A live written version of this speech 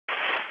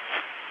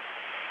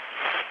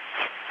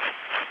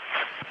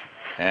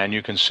And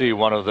you can see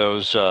one of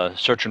those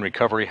search and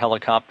recovery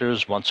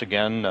helicopters. Once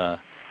again,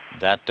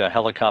 that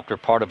helicopter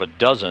part of a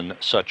dozen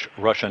such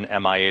Russian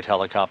Mi-8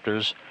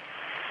 helicopters.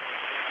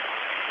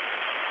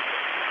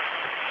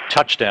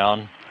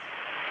 Touchdown,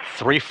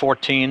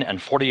 3:14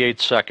 and 48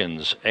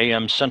 seconds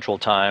a.m. Central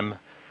Time.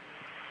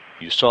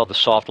 You saw the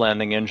soft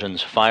landing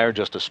engines fire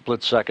just a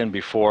split second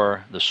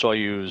before the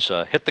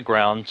Soyuz hit the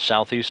ground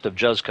southeast of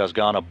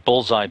Zhezkazgan, a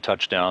bullseye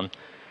touchdown.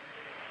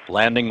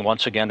 Landing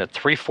once again at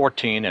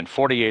 3:14 and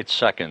 48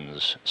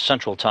 seconds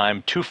Central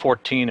Time,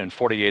 2:14 and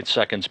 48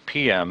 seconds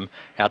p.m.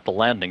 at the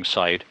landing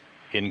site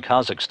in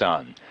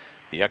Kazakhstan.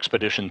 The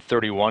Expedition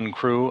 31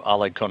 crew,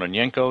 Oleg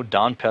Kononenko,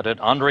 Don Pettit,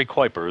 Andrei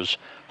Kuipers,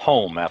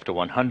 home after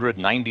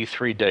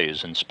 193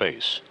 days in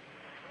space.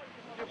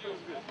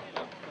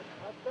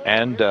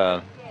 And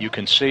you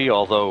can see,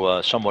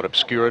 although somewhat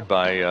obscured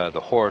by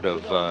the horde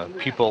of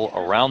people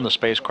around the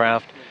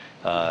spacecraft,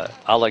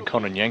 Oleg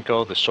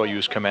Kononenko, the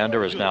Soyuz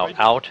commander, is now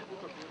out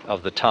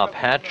of the top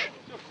hatch.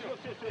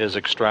 His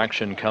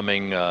extraction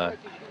coming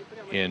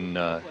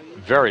in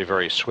very,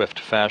 very swift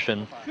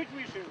fashion.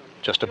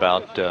 Just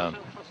about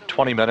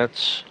 20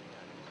 minutes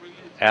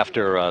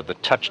after the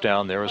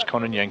touchdown, there is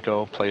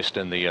Kononenko placed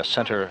in the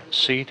center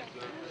seat.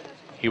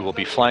 He will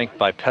be flanked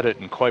by Pettit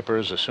and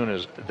Kuipers as soon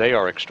as they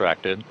are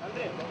extracted.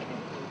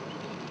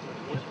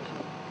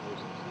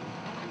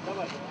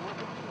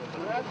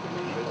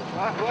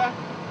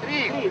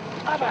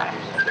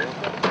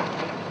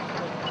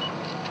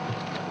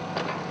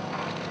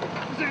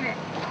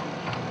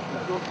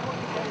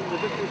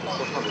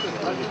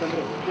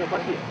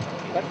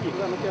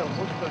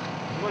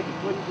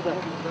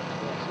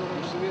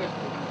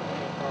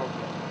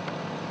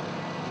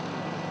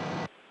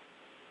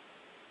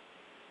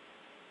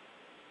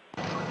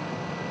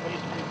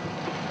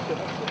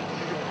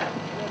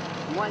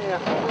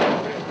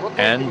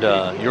 And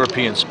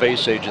European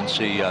Space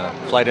Agency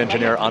flight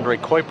engineer Andrei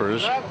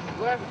Kuipers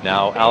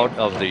now out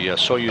of the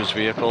Soyuz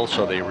vehicle,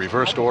 so they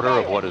reversed order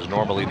of what is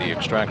normally the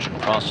extraction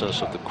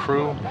process of the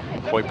crew.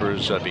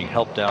 Kuipers being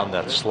helped down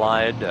that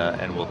slide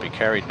and will be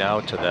carried now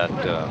to that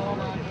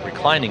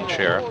reclining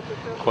chair.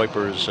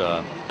 Kuipers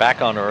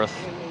back on Earth,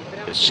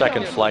 his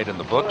second flight in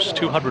the books,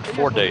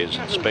 204 days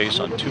in space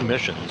on 2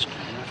 missions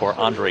for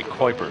Andrei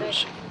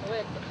Kuipers.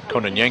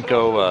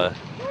 Kononenko,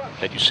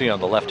 that you see on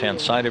the left-hand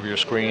side of your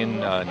screen,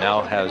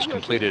 now has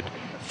completed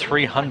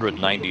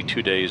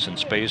 392 days in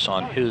space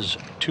on his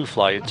 2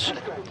 flights.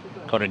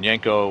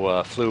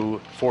 Kononenko flew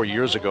 4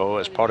 years ago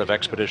as part of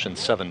Expedition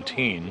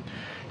 17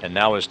 and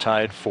now is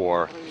tied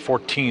for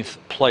 14th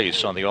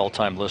place on the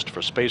all-time list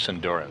for space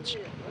endurance.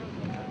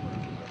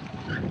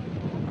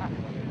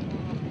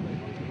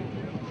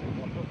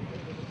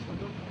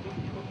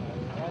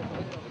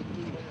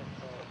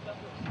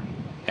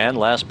 And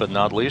last but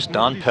not least,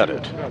 Don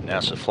Pettit,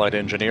 NASA flight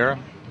engineer,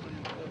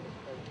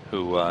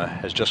 who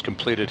has just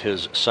completed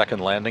his second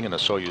landing in a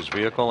Soyuz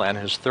vehicle and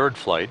his 3rd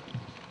flight.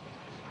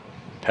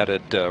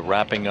 Pettit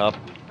wrapping up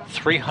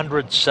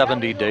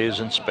 370 days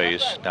in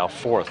space, now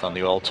 4th on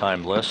the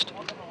all-time list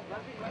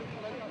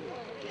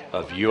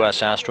of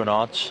U.S.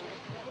 astronauts,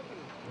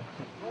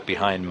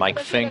 behind Mike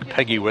Fink,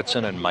 Peggy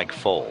Whitson, and Mike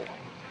Foale.